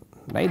those,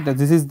 right, that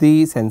this is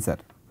the sensor.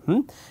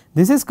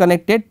 This is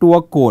connected to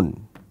a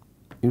cone,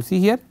 you see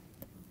here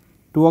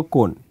to a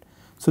cone.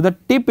 So, the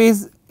tip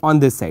is on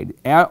this side,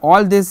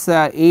 all this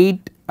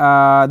 8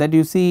 that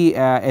you see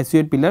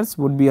SU8 pillars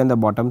would be on the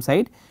bottom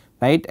side,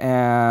 right,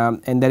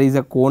 and there is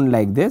a cone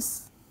like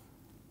this,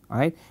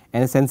 alright,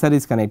 and a sensor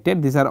is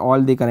connected. These are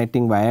all the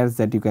connecting wires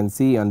that you can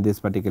see on this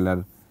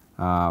particular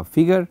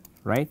figure,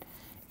 right.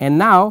 And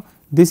now,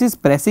 this is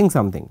pressing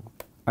something,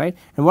 right,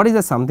 and what is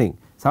the something?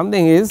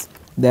 Something is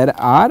there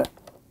are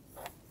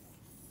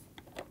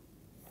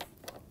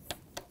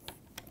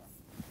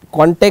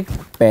contact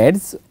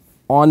pads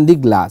on the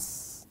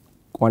glass,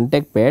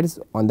 contact pads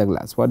on the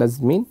glass. What does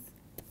it mean?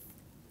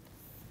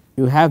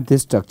 You have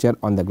this structure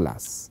on the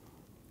glass,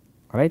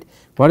 alright.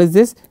 What is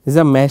this? This is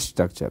a mesh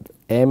structure,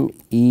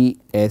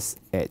 MESH.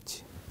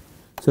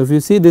 So, if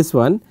you see this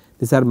one,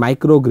 these are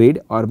microgrid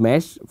or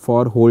mesh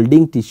for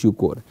holding tissue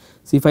core.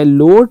 So, if I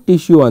load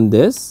tissue on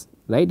this,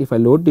 right, if I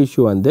load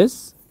tissue on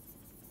this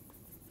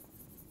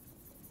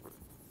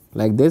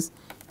like this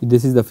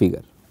is the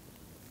figure,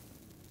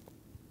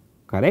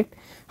 correct.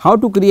 How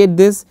to create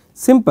this?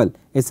 Simple,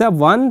 it is a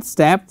one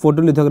step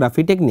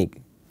photolithography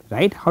technique,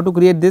 right. How to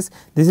create this?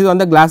 This is on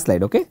the glass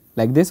slide, okay,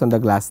 like this on the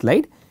glass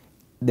slide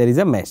there is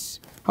a mesh.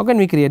 How can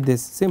we create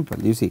this? Simple,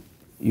 you see,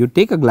 you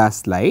take a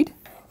glass slide,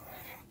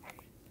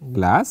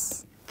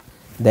 glass,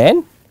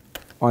 then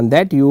on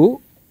that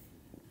you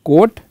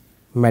coat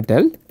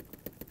metal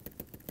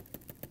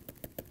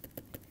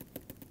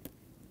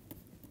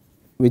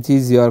which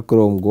is your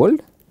chrome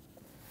gold,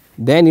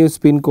 then you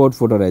spin coat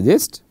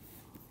photoresist,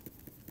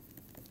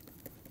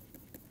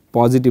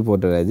 positive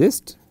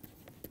photoresist,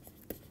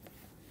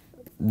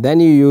 then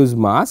you use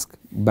mask,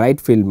 bright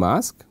field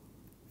mask,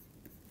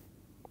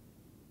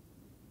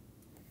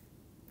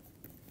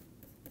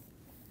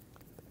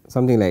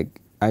 something like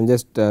I am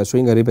just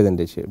showing a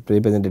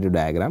representative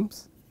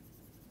diagrams,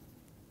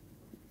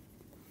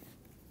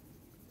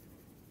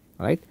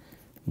 right,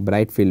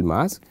 bright field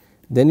mask.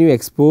 Then you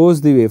expose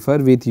the wafer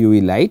with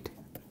UV light,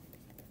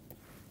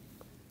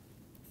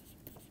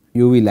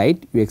 you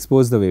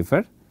expose the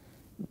wafer.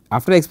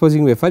 After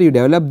exposing wafer, you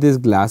develop this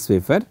glass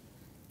wafer.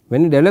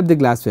 When you develop the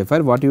glass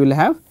wafer, what you will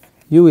have?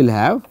 You will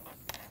have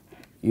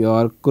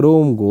your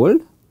chrome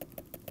gold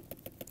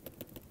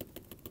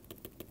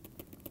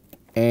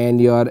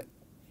and your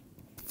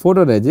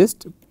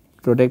photoresist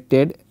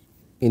protected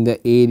in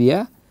the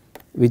area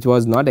which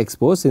was not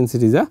exposed, since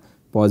it is a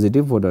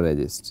positive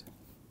photoresist,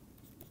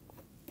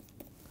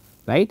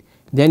 right.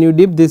 Then you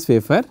dip this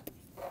wafer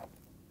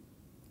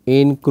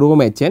in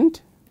chrome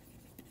etchant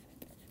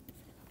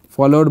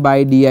followed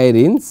by DI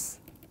rinse,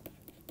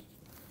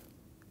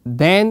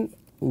 then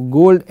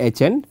gold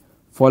etchant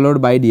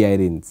followed by DI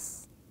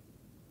rinse,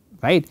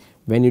 right.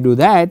 When you do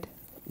that,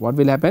 what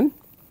will happen?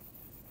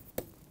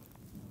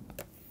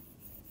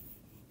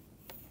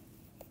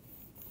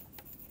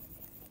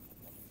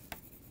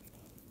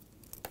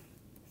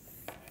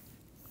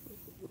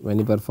 When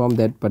you perform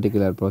that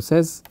particular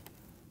process,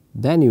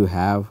 then you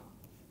have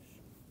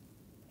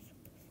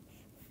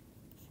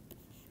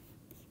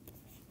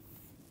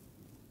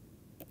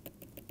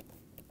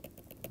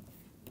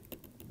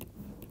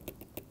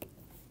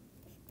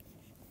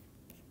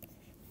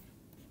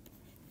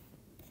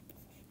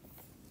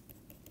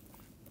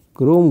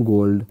chrome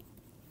gold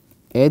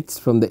etched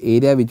from the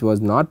area which was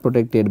not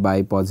protected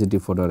by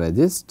positive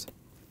photoresist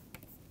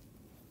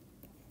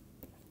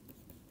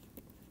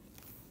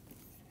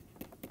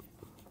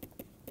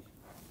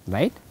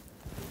right,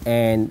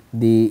 and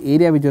the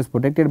area which was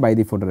protected by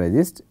the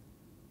photoresist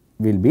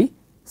will be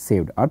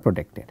saved or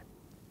protected.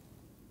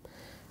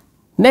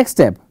 Next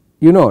step,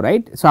 you know,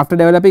 right. So, after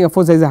developing, of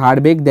course, there is a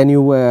hard bake, then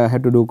you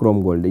have to do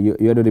chrome gold, you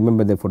have to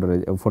remember the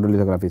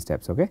photolithography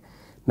steps. Okay.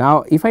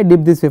 Now, if I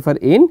dip this wafer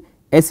in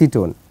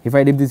acetone,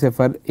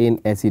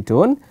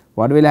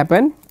 what will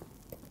happen?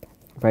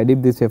 If I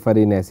dip this wafer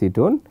in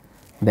acetone,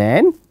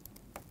 then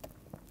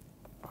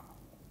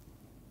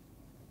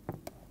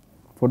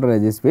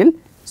photoresist will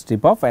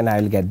strip off and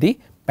I will get the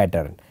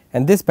pattern,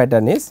 and this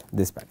pattern is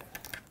this pattern.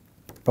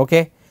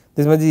 Okay.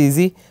 This much is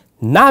easy.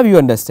 Now, you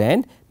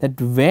understand that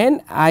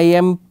when I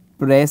am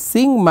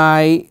pressing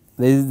my,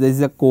 there is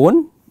a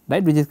cone,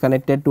 right, which is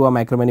connected to a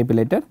micro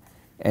manipulator,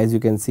 as you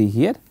can see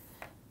here,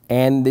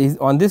 and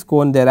on this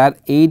cone there are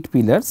 8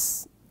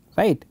 pillars,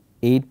 right,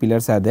 8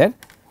 pillars are there.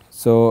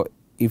 So,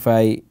 if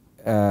I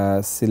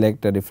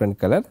select a different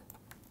color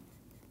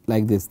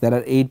like this, there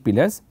are 8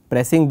 pillars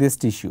pressing this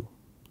tissue,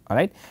 all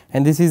right,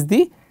 and this is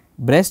the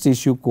breast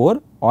tissue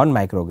core on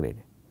micrograde.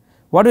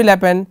 What will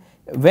happen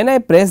when I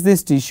press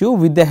this tissue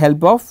with the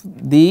help of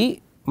the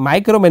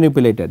micro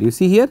manipulator? You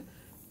see here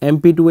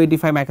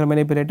MP285 micro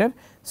manipulator.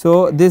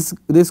 So, this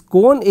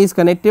cone is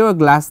connected to a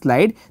glass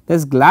slide,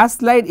 this glass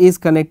slide is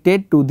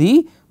connected to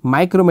the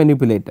micro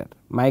manipulator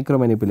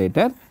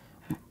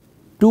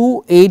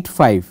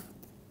 285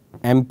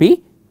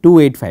 MP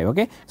 285.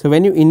 Okay. So,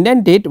 when you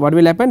indent it, what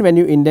will happen? When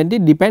you indent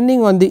it,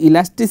 depending on the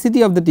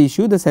elasticity of the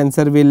tissue, the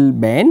sensor will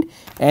bend,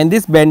 and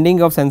this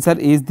bending of sensor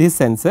is this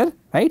sensor,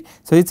 right.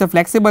 So, it is a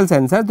flexible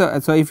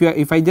sensor. So,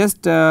 if I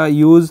just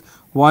use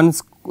one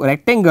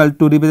rectangle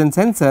to represent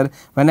sensor,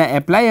 when I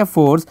apply a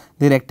force,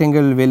 the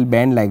rectangle will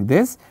bend like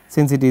this,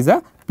 since it is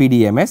a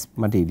PDMS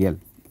material,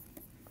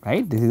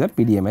 right. This is a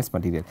PDMS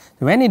material.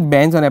 So, when it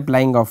bends on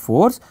applying of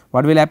force,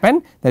 what will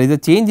happen? There is a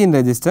change in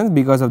resistance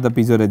because of the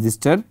piezo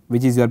resistor,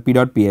 which is your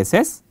PEDOT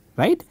PSS,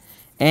 right.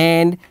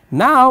 And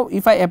now,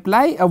 if I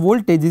apply a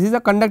voltage, this is a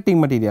conducting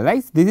material,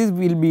 right. This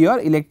will be your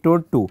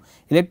electrode 2.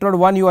 Electrode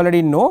 1 you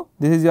already know,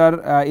 this is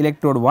your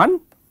electrode 1,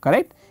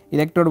 correct.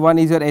 Electrode 1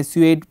 is your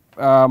SU8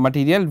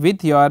 material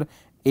with your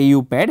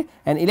AU pad,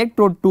 and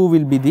electrode 2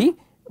 will be the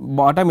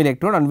bottom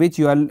electrode on which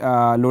you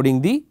are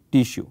loading the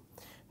tissue.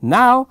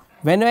 Now,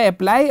 when I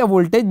apply a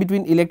voltage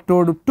between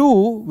electrode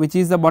 2, which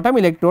is the bottom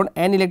electrode,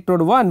 and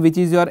electrode 1, which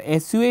is your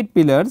SU8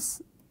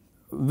 pillars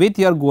with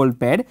your gold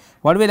pad,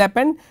 what will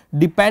happen?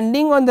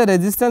 Depending on the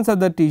resistance of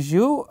the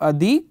tissue,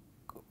 the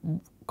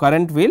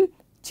current will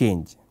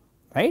change,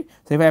 right.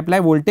 So, if I apply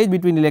voltage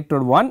between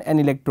electrode 1 and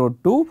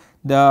electrode 2,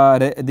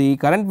 the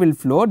current will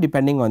flow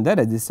depending on the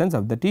resistance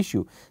of the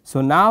tissue.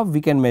 So, now we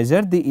can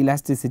measure the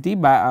elasticity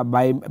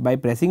by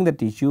pressing the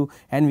tissue,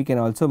 and we can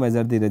also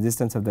measure the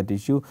resistance of the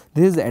tissue.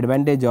 This is the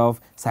advantage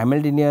of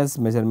simultaneous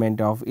measurement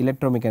of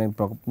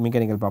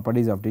electromechanical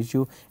properties of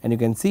tissue, and you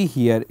can see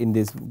here in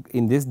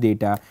this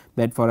data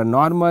that for a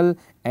normal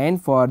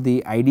and for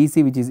the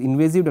IDC, which is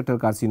invasive ductal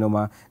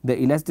carcinoma, the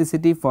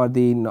elasticity for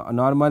the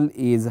normal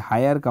is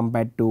higher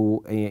compared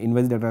to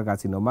invasive ductal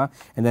carcinoma,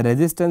 and the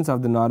resistance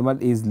of the normal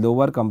is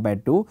lower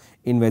compared to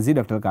invasive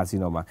ductal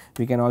carcinoma.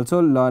 We can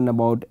also learn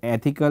about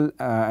epithelial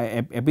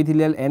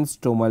and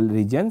stromal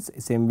regions,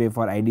 same way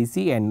for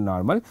IDC and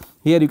normal.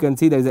 Here you can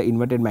see there is an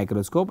inverted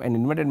microscope, and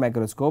inverted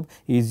microscope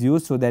is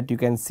used so that you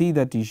can see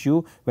the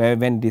tissue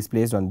when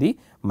displaced on the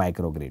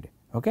microgrid.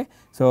 Okay.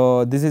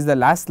 So, this is the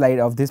last slide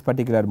of this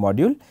particular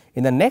module.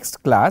 In the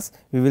next class,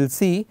 we will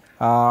see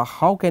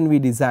how can we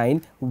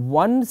design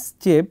one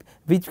chip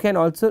which can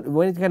also,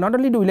 it can not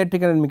only do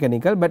electrical and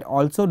mechanical, but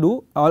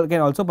also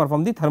can also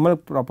perform the thermal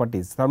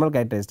properties, thermal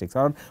characteristics,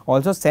 or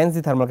also sense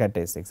the thermal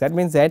characteristics. That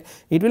means that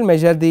it will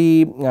measure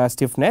the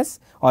stiffness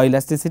or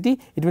elasticity,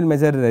 it will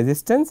measure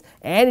resistance,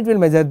 and it will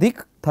measure the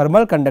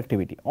thermal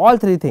conductivity, all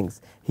three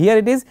things. Here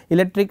it is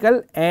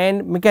electrical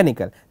and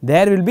mechanical,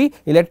 there will be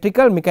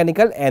electrical,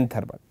 mechanical and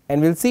thermal,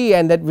 and we will see,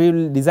 and that we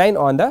will design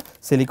on the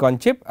silicon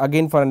chip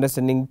again for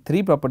understanding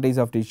three properties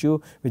of tissue,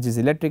 which is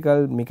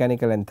electrical,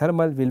 mechanical and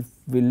thermal. We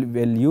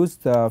will use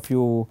the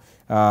few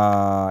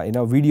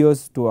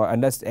videos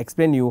to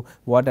explain you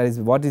what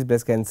is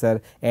breast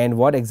cancer, and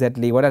what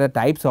are the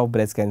types of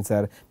breast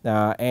cancer,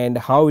 and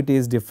how it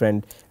is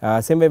different.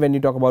 Same way when you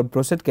talk about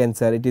prostate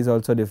cancer, it is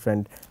also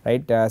different,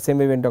 right. Same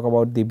way when you talk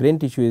about the brain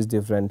tissue is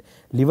different,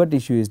 liver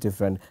tissue is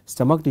different,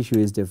 stomach tissue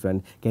is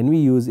different. Can we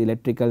use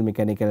electrical,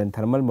 mechanical and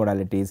thermal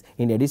modalities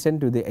in addition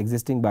to the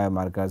existing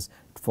biomarkers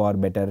for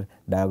better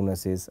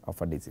diagnosis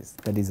of a disease?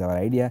 That is our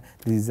idea.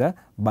 This is a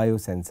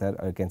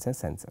biosensor, or you can say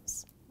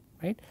sensors,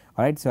 right.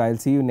 Alright, so I will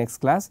see you next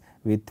class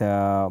with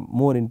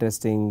more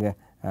interesting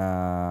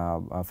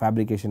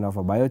fabrication of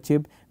a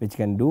biochip which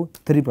can do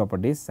three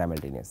properties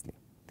simultaneously.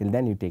 Till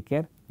then, you take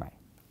care. Bye.